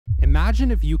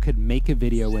Imagine if you could make a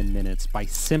video in minutes by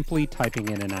simply typing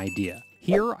in an idea.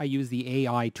 Here I use the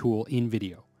AI tool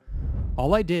InVideo.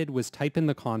 All I did was type in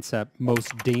the concept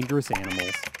most dangerous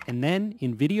animals, and then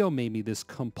InVideo made me this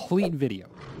complete video.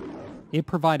 It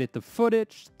provided the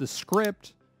footage, the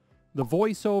script, the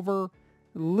voiceover,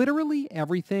 literally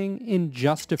everything in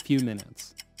just a few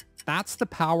minutes. That's the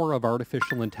power of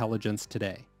artificial intelligence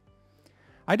today.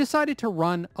 I decided to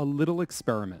run a little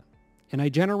experiment, and I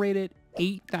generated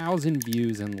 8,000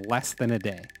 views in less than a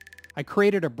day. I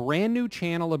created a brand new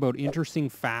channel about interesting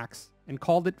facts and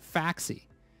called it Faxy.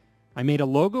 I made a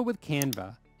logo with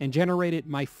Canva and generated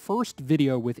my first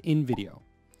video with InVideo.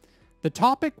 The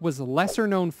topic was lesser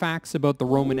known facts about the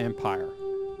Roman Empire.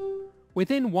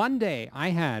 Within one day,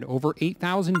 I had over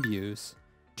 8,000 views,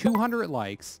 200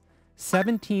 likes,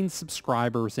 17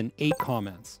 subscribers, and 8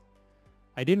 comments.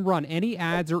 I didn't run any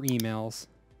ads or emails.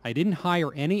 I didn't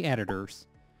hire any editors.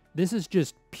 This is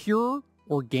just pure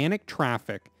organic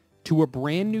traffic to a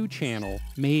brand new channel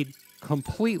made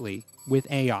completely with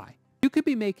AI. You could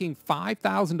be making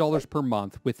 $5,000 per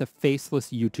month with a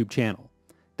faceless YouTube channel.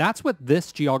 That's what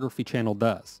this geography channel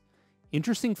does.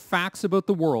 Interesting facts about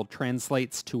the world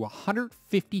translates to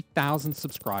 150,000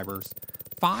 subscribers,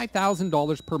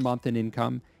 $5,000 per month in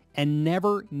income, and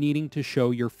never needing to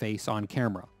show your face on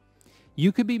camera.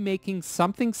 You could be making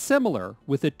something similar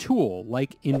with a tool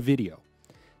like InVideo.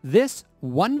 This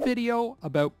one video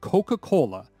about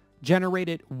Coca-Cola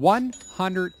generated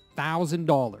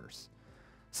 $100,000.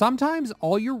 Sometimes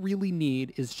all you really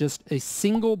need is just a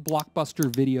single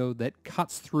blockbuster video that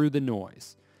cuts through the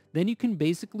noise. Then you can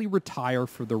basically retire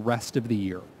for the rest of the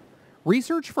year.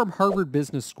 Research from Harvard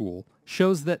Business School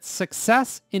shows that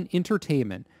success in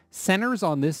entertainment centers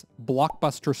on this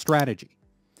blockbuster strategy.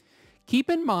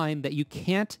 Keep in mind that you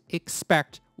can't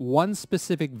expect one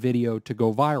specific video to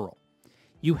go viral.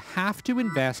 You have to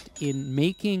invest in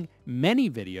making many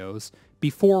videos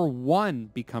before one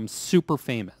becomes super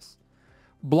famous.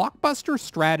 Blockbuster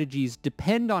strategies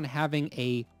depend on having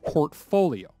a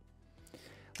portfolio.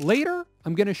 Later,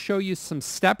 I'm going to show you some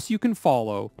steps you can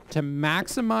follow to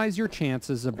maximize your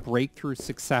chances of breakthrough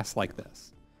success like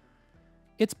this.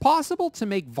 It's possible to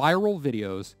make viral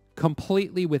videos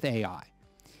completely with AI.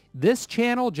 This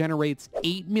channel generates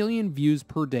 8 million views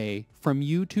per day from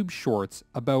YouTube Shorts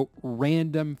about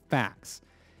random facts.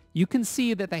 You can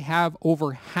see that they have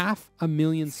over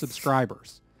 500,000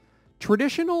 subscribers.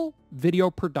 Traditional video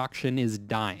production is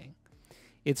dying.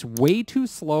 It's way too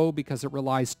slow because it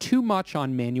relies too much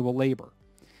on manual labor.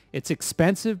 It's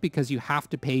expensive because you have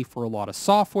to pay for a lot of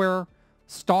software,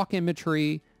 stock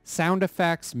imagery, sound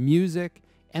effects, music,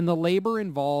 and the labor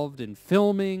involved in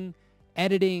filming,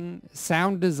 editing,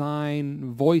 sound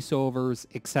design, voiceovers,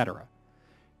 etc.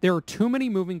 There are too many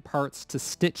moving parts to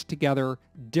stitch together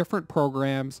different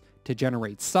programs to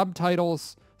generate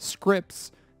subtitles,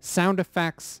 scripts, sound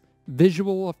effects,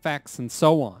 visual effects, and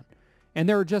so on. And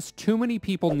there are just too many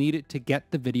people needed to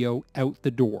get the video out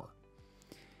the door.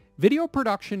 Video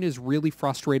production is really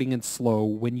frustrating and slow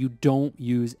when you don't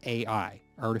use AI,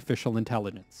 artificial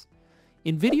intelligence.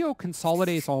 InVideo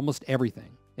consolidates almost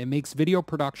everything. It makes video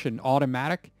production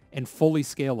automatic and fully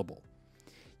scalable.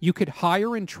 You could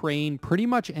hire and train pretty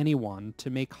much anyone to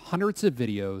make hundreds of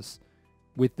videos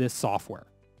with this software.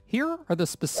 Here are the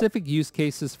specific use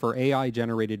cases for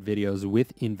AI-generated videos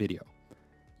with InVideo.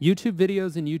 YouTube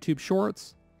videos and YouTube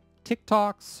Shorts,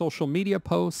 TikToks, social media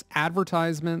posts,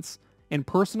 advertisements, and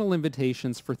personal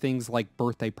invitations for things like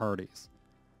birthday parties.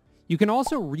 You can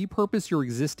also repurpose your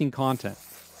existing content.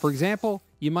 For example,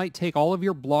 you might take all of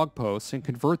your blog posts and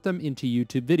convert them into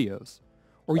YouTube videos.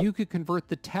 Or you could convert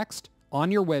the text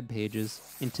on your web pages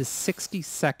into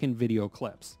 60-second video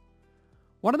clips.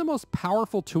 One of the most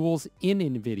powerful tools in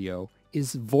InVideo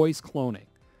is voice cloning.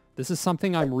 This is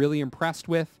something I'm really impressed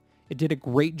with. It did a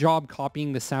great job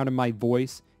copying the sound of my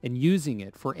voice and using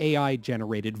it for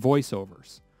AI-generated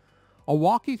voiceovers. I'll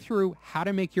walk you through how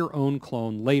to make your own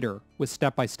clone later with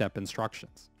step-by-step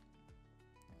instructions.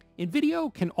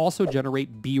 InVideo can also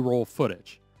generate BRoll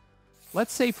footage.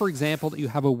 Let's say, for example, that you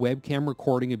have a webcam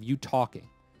recording of you talking.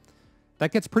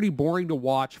 That gets pretty boring to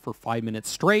watch for 5 minutes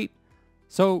straight,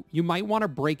 so you might want to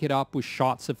break it up with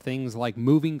shots of things like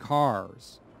moving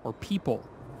cars, or people,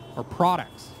 or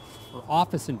products, or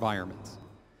office environments.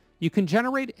 You can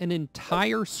generate an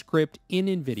entire script in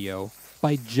InVideo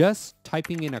by just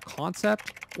typing in a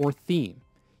concept or theme.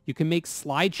 You can make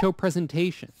slideshow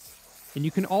presentations, and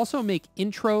you can also make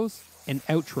intros and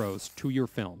outros to your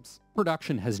films.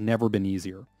 Production has never been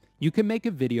easier. You can make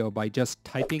a video by just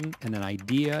typing an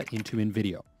idea into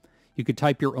InVideo. You could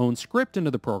type your own script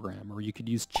into the program, or you could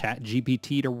use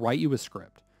ChatGPT to write you a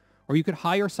script. or you could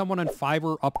hire someone on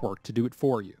Fiverr or UpWork to do it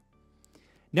for you.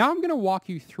 Now I'm going to walk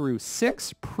you through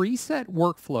 6 preset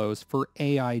workflows for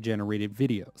AI-generated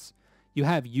videos. You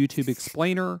have YouTube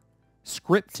Explainer,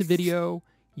 Script to Video,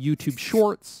 YouTube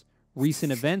Shorts,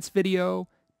 Recent Events Video,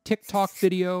 TikTok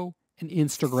Video, and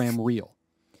Instagram Reel.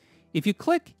 If you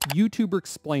click YouTube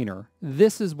Explainer,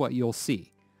 this is what you'll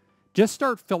see. Just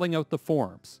start filling out the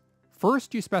forms.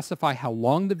 First, you specify how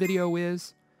long the video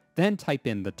is, then type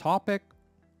in the topic.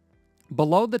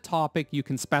 Below the topic, you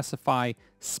can specify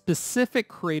specific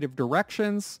creative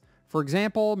directions. For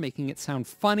example, making it sound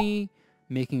funny,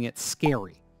 making it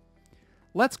scary.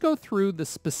 Let's go through the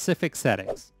specific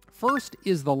settings. First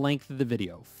is the length of the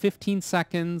video, 15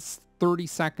 seconds, 30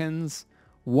 seconds,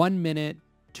 1 minute,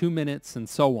 2 minutes, and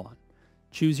so on.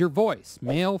 Choose your voice,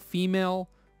 male, female,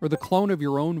 or the clone of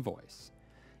your own voice.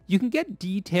 You can get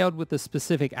detailed with a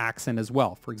specific accent as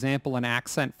well. For example, an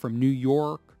accent from New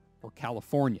York or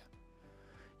California.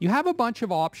 You have a bunch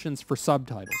of options for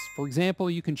subtitles. For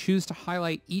example, you can choose to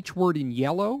highlight each word in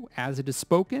yellow as it is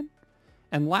spoken.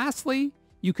 And lastly,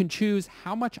 you can choose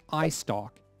how much iStock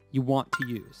you want to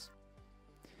use.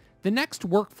 The next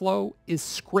workflow is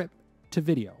script to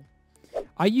video.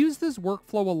 I use this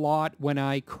workflow a lot when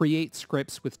I create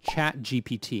scripts with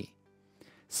ChatGPT.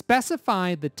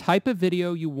 Specify the type of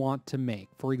video you want to make.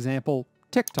 For example,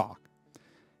 TikTok.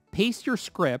 Paste your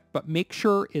script, but make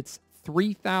sure it's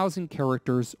 3,000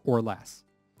 characters or less.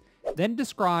 Then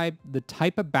describe the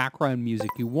type of background music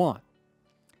you want.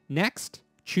 Next,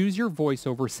 choose your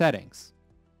voiceover settings.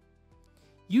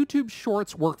 YouTube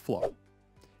Shorts workflow.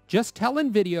 Just tell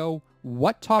InVideo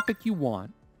what topic you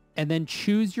want and then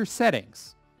choose your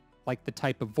settings, like the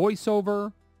type of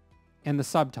voiceover and the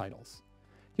subtitles.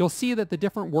 You'll see that the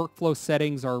different workflow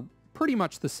settings are pretty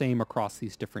much the same across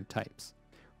these different types.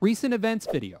 Recent events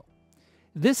video.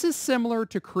 This is similar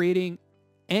to creating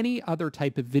any other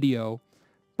type of video,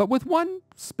 but with one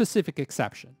specific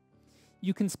exception.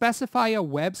 You can specify a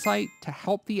website to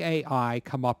help the AI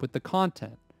come up with the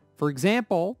content. For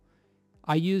example,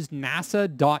 I used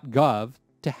nasa.gov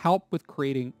to help with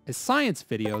creating a science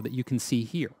video that you can see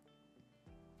here.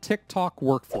 TikTok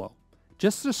workflow.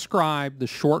 Just describe the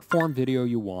short form video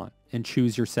you want and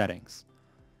choose your settings.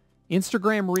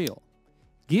 Instagram Reel.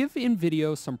 Give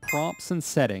InVideo some prompts and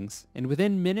settings, and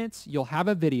within minutes, you'll have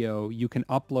a video you can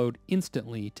upload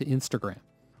instantly to Instagram.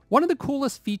 One of the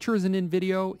coolest features in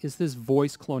InVideo is this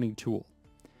voice cloning tool.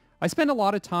 I spend a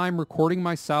lot of time recording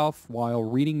myself while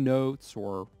reading notes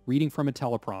or reading from a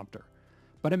teleprompter.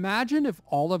 But imagine if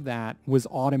all of that was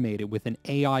automated with an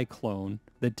AI clone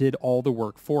that did all the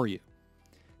work for you.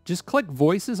 Just click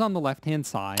Voices on the left-hand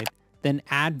side, then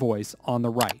Add Voice on the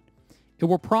right. It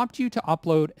will prompt you to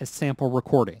upload a sample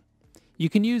recording. You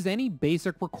can use any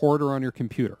basic recorder on your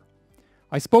computer.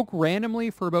 I spoke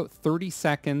randomly for about 30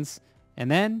 seconds,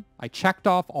 and then I checked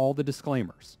off all the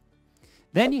disclaimers.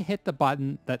 Then you hit the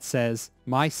button that says,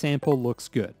 My sample looks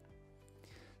good.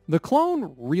 The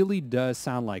clone really does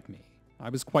sound like me. I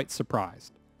was quite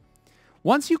surprised.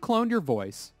 Once you cloned your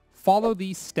voice, follow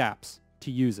these steps to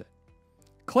use it.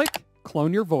 Click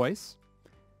Clone Your Voice,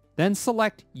 then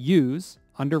select Use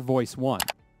under Voice 1.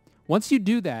 Once you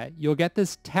do that, you'll get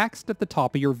this text at the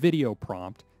top of your video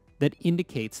prompt that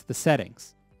indicates the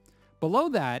settings. Below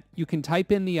that, you can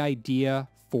type in the idea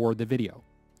for the video.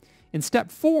 In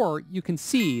step 4, you can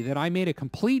see that I made a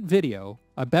complete video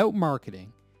about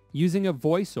marketing using a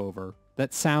voiceover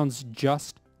that sounds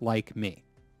just like me.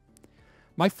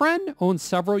 My friend owns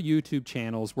several YouTube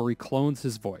channels where he clones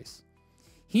his voice.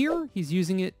 Here, he's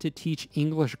using it to teach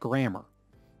English grammar,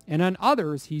 and on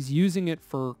others, he's using it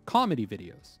for comedy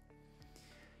videos.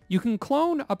 You can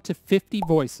clone up to 50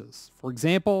 voices. For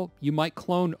example, you might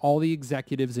clone all the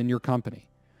executives in your company,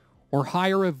 or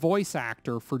hire a voice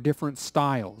actor for different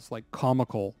styles like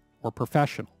comical or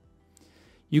professional.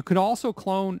 You can also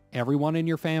clone everyone in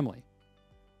your family.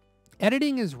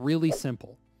 Editing is really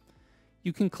simple.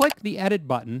 You can click the edit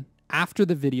button after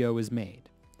the video is made.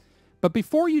 But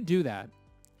before you do that,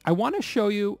 I want to show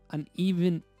you an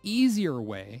even easier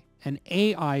way, an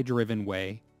AI-driven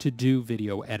way to do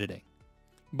video editing.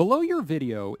 Below your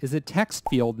video is a text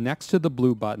field next to the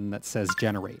blue button that says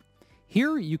Generate.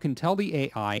 Here you can tell the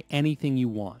AI anything you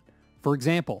want. For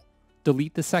example,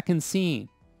 delete the second scene,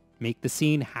 make the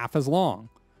scene half as long,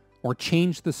 or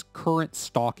change this current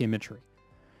stock imagery.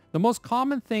 The most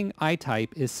common thing I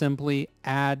type is simply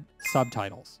add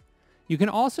subtitles. You can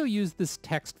also use this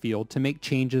text field to make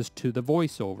changes to the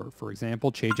voiceover, for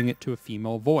example, changing it to a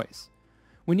female voice.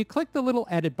 When you click the little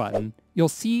edit button, you'll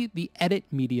see the edit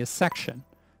media section.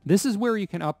 This is where you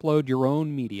can upload your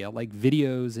own media like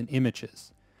videos and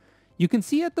images. You can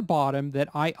see at the bottom that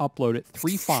I uploaded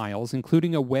 3 files,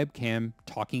 including a webcam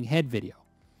talking head video.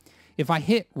 If I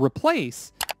hit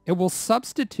replace, it will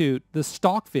substitute the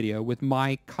stock video with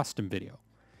my custom video.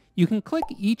 You can click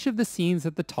each of the scenes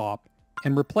at the top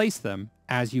and replace them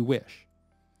as you wish.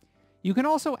 You can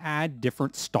also add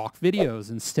different stock videos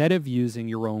instead of using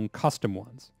your own custom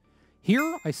ones.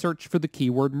 Here, I search for the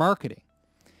keyword marketing.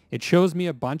 It shows me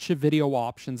a bunch of video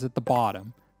options at the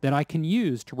bottom that I can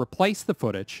use to replace the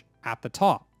footage at the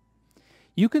top.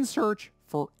 You can search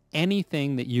for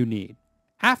anything that you need.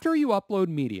 After you upload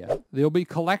media, they'll be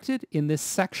collected in this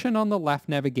section on the left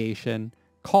navigation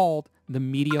called the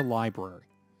Media Library.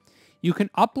 You can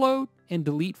upload and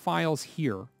delete files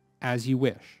here as you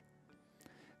wish.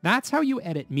 That's how you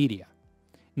edit media.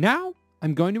 Now,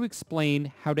 I'm going to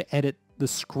explain how to edit the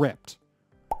script.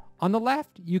 On the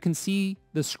left, you can see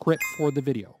the script for the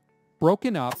video,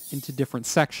 broken up into different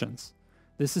sections.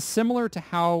 This is similar to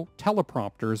how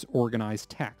teleprompters organize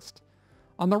text.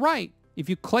 On the right, if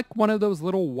you click one of those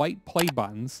little white play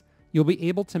buttons, you'll be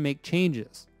able to make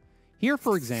changes. Here,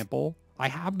 for example, I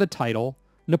have the title,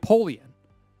 Napoleon,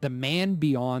 the Man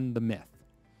Beyond the Myth.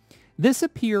 This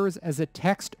appears as a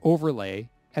text overlay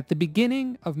at the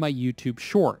beginning of my YouTube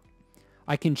short.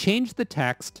 I can change the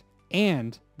text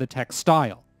and the text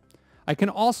style. I can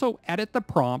also edit the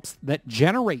prompts that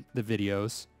generate the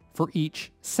videos for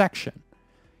each section.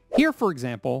 Here, for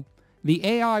example, the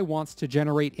AI wants to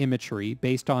generate imagery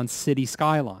based on city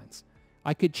skylines.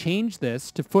 I could change this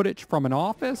to footage from an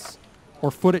office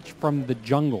or footage from the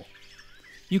jungle.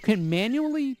 You can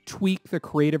manually tweak the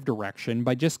creative direction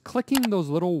by just clicking those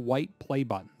little white play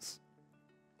buttons.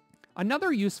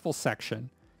 Another useful section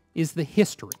is the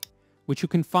history, which you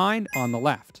can find on the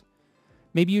left.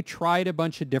 Maybe you tried a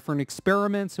bunch of different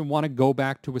experiments and want to go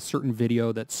back to a certain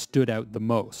video that stood out the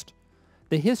most.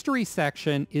 The history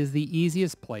section is the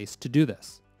easiest place to do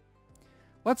this.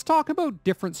 Let's talk about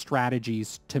different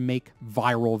strategies to make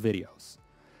viral videos.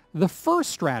 The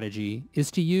first strategy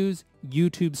is to use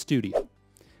YouTube Studio.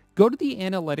 Go to the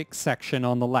analytics section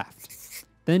on the left,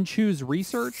 then choose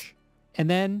research and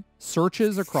then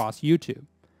searches across YouTube.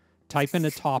 Type in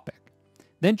a topic,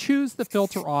 then choose the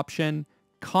filter option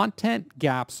content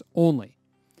gaps only.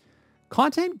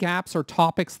 Content gaps are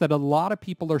topics that a lot of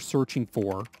people are searching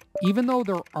for, even though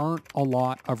there aren't a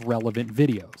lot of relevant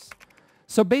videos.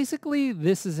 So basically,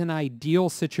 this is an ideal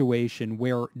situation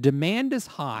where demand is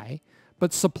high,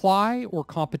 but supply or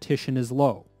competition is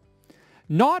low.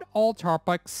 Not all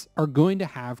topics are going to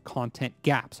have content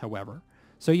gaps, however,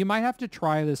 so you might have to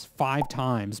try this 5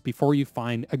 times before you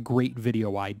find a great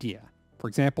video idea. For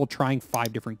example, trying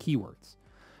 5 different keywords.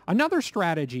 Another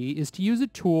strategy is to use a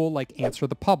tool like Answer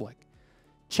the Public.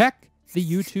 Check the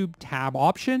YouTube tab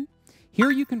option.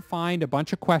 Here you can find a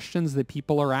bunch of questions that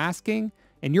people are asking,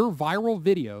 and your viral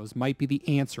videos might be the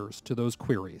answers to those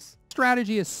queries.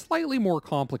 Strategy is slightly more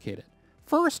complicated.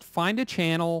 First, find a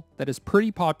channel that is pretty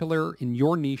popular in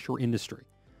your niche or industry.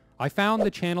 I found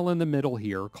the channel in the middle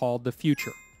here called The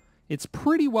Future. It's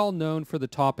pretty well known for the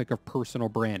topic of personal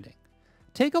branding.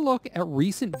 Take a look at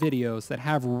recent videos that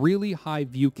have really high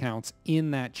view counts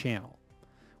in that channel.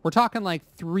 We're talking like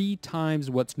 3 times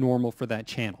what's normal for that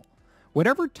channel.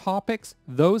 Whatever topics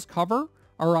those cover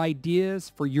are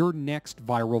ideas for your next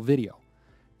viral video.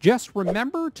 Just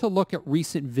remember to look at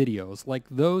recent videos like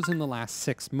those in the last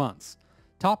 6 months.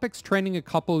 Topics trending a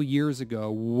couple years ago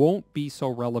won't be so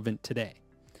relevant today.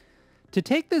 To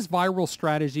take this viral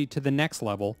strategy to the next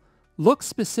level, look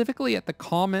specifically at the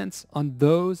comments on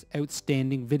those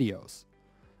outstanding videos.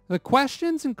 The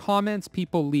questions and comments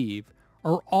people leave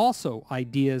are also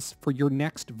ideas for your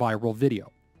next viral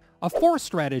video. A fourth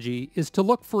strategy is to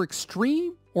look for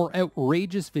extreme or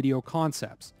outrageous video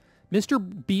concepts.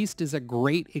 Mr. Beast is a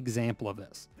great example of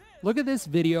this. Look at this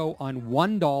video on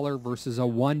 $1 versus a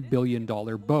 $1 billion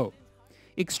boat.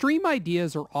 Extreme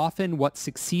ideas are often what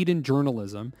succeed in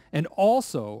journalism and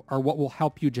also are what will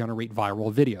help you generate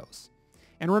viral videos.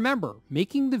 And remember,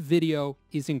 making the video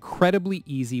is incredibly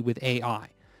easy with AI.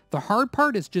 The hard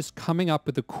part is just coming up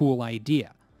with a cool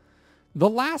idea. The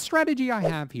last strategy I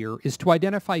have here is to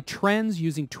identify trends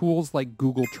using tools like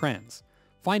Google Trends.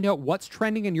 Find out what's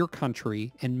trending in your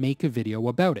country and make a video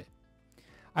about it.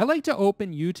 I like to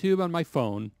open YouTube on my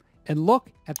phone and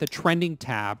look at the trending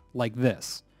tab like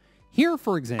this. Here,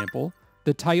 for example,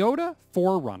 the Toyota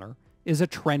 4Runner is a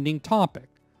trending topic.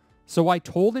 So I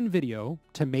told InVideo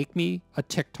to make me a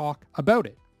TikTok about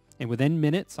it. And within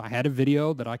minutes, I had a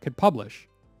video that I could publish.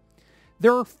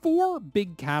 There are 4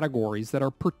 big categories that are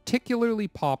particularly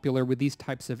popular with these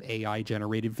types of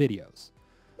AI-generated videos.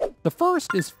 The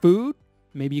first is food.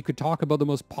 Maybe you could talk about the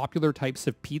most popular types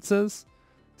of pizzas.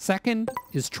 Second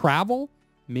is travel.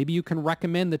 Maybe you can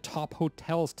recommend the top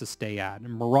hotels to stay at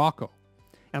in Morocco.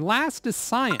 And last is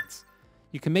science.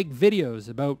 You can make videos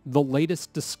about the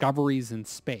latest discoveries in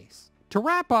space. To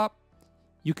wrap up,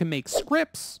 you can make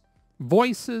scripts,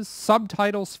 voices,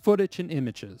 subtitles, footage, and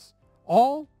images,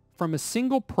 all from a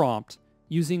single prompt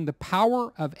using the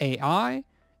power of AI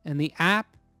and the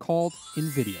app called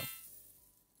InVideo.